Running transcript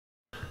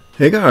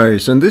Hey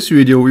guys, in this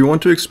video we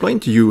want to explain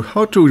to you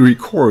how to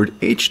record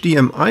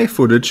HDMI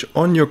footage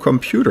on your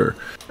computer.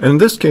 And in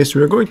this case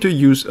we are going to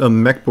use a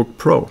MacBook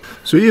Pro.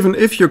 So even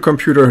if your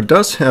computer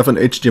does have an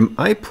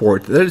HDMI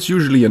port, that is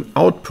usually an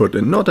output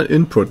and not an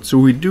input. So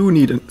we do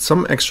need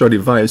some extra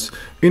device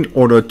in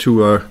order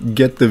to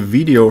get the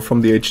video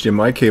from the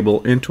HDMI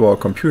cable into our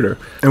computer.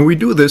 And we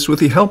do this with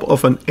the help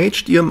of an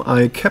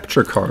HDMI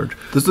capture card.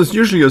 This is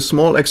usually a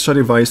small extra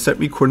device that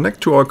we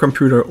connect to our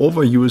computer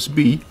over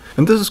USB.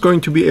 And this is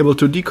going to be able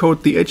to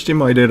decode the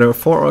HDMI data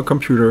for our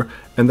computer,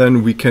 and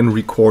then we can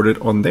record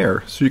it on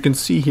there. So you can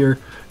see here,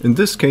 in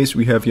this case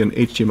we have here an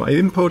HDMI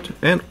input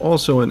and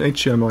also an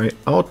HDMI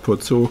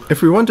output. So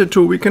if we wanted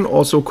to, we can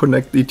also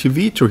connect the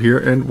TV to here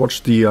and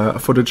watch the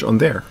footage on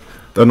there.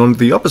 Then on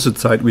the opposite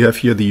side we have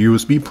here the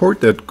USB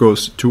port that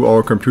goes to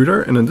our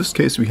computer, and in this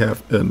case we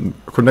have a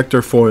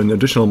connector for an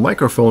additional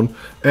microphone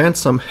and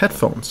some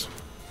headphones.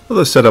 Well,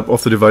 the setup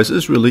of the device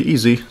is really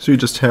easy. So you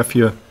just have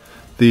here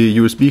the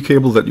USB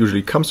cable that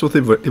usually comes with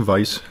the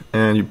device,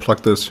 and you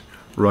plug this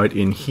right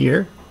in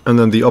here, and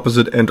then the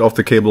opposite end of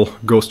the cable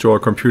goes to our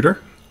computer.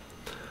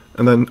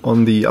 And then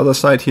on the other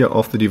side here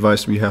of the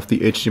device we have the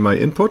HDMI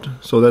input,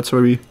 so that's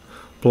where we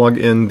plug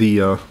in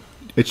the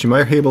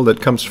HDMI cable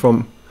that comes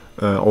from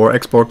our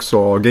Xbox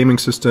or our gaming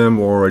system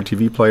or a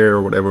TV player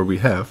or whatever we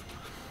have.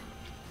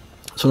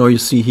 So now you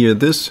see here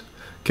this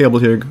cable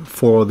here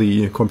for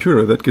the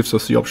computer that gives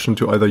us the option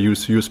to either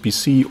use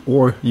USB-C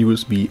or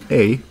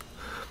USB-A.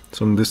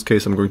 So in this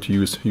case I'm going to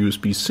use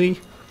USB-C.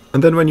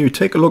 And then when you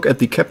take a look at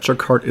the capture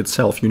card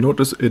itself, you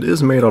notice it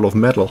is made out of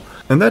metal.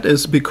 And that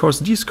is because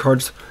these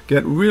cards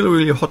get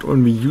really hot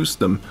when we use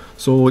them.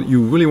 So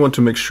you really want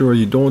to make sure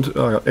you don't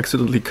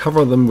accidentally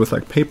cover them with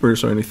like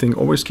papers or anything.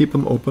 Always keep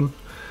them open,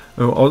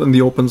 out in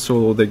the open,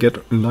 so they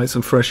get nice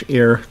and fresh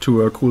air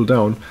to cool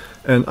down.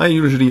 And I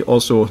usually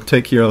also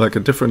take here like a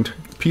different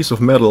piece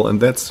of metal, and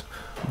that's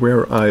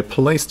where I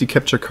place the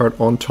capture card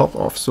on top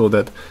of, so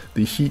that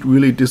the heat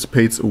really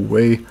dissipates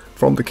away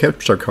from the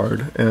capture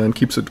card and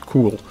keeps it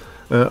cool.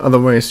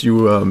 Otherwise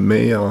you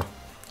may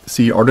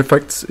see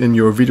artifacts in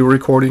your video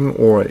recording,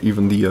 or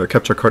even the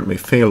capture card may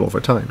fail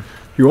over time.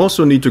 You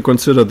also need to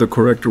consider the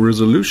correct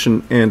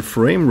resolution and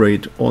frame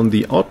rate on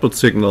the output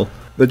signal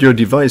that your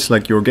device,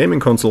 like your gaming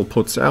console,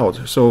 puts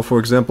out. So for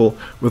example,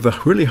 with a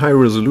really high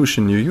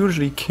resolution you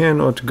usually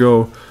cannot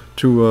go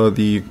to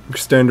the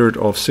standard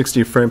of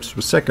 60 frames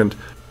per second,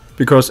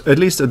 because at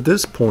least at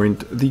this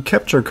point the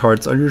capture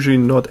cards are usually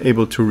not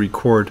able to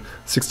record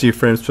 60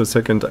 frames per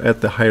second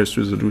at the highest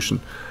resolution.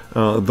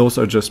 Those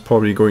are just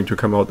probably going to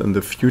come out in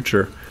the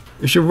future.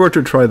 If you were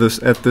to try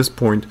this at this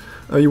point,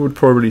 you would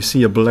probably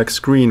see a black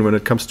screen when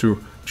it comes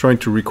to trying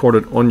to record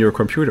it on your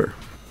computer.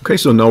 Okay,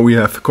 so now we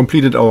have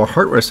completed our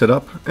hardware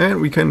setup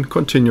and we can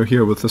continue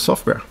here with the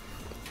software.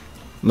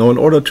 Now in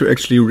order to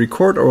actually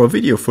record our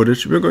video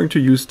footage, we're going to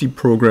use the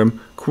program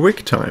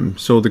Quicktime,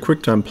 so the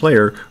Quicktime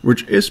Player,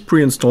 which is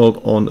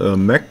pre-installed on a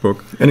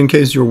MacBook. And in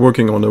case you're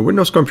working on a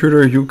Windows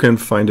computer, you can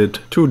find it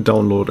to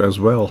download as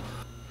well.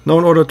 Now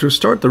in order to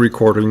start the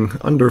recording,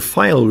 under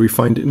File we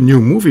find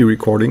New Movie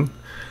Recording,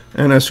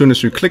 and as soon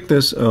as you click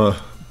this, a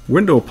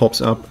window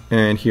pops up,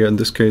 and here in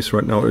this case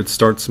right now it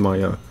starts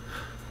my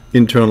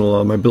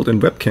my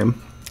built-in webcam.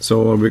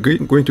 So we're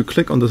going to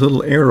click on this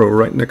little arrow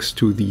right next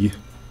to the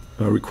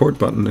record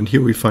button, and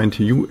here we find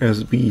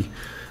USB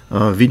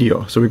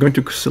video. So we're going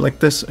to select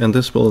this, and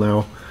this will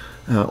now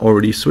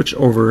already switch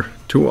over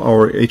to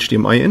our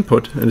HDMI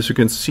input. And as you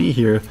can see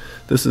here,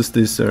 this is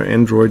this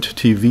Android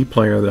TV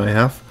player that I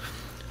have.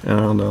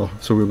 And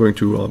so we're going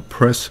to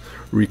press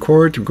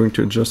record. We're going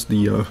to adjust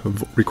the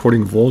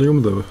recording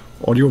volume, the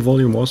audio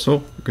volume also.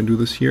 You can do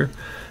this here.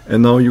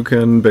 And now you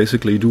can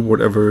basically do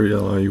whatever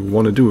you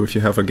want to do. If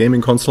you have a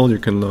gaming console, you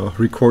can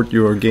record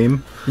your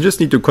game. You just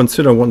need to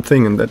consider one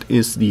thing, and that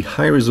is the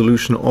high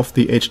resolution of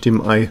the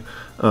HDMI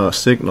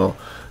signal.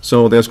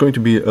 So there's going to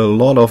be a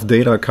lot of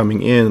data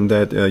coming in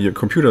that your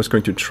computer is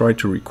going to try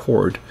to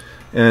record.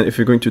 And if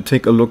you're going to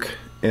take a look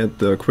at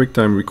the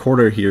QuickTime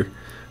recorder here,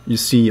 you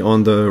see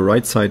on the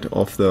right side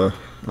of the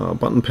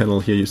button panel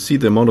here, you see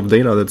the amount of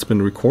data that's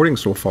been recording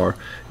so far.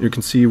 You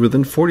can see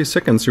within 40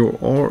 seconds you're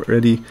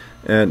already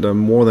at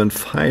more than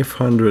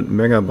 500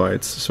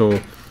 megabytes. So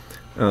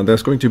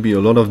there's going to be a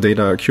lot of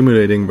data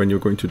accumulating when you're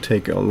going to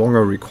take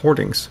longer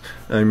recordings.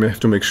 And you have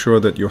to make sure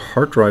that your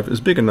hard drive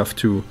is big enough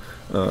to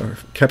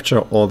capture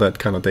all that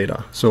kind of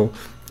data. So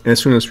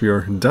as soon as we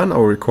are done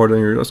our recording,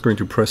 you're just going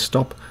to press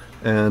stop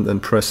and then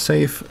press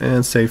save,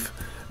 and save.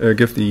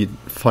 Give the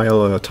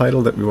file a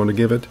title that we want to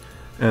give it,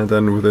 and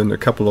then within a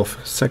couple of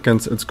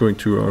seconds it's going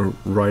to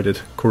write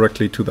it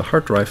correctly to the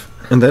hard drive.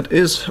 And that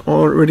is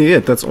already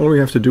it. That's all we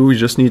have to do. We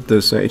just need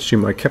this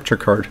HDMI capture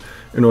card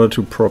in order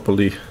to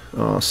properly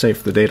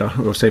save the data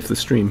or save the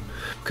stream.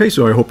 Okay,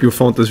 so I hope you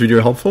found this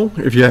video helpful.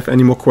 If you have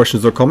any more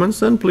questions or comments,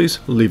 then please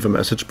leave a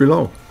message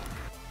below.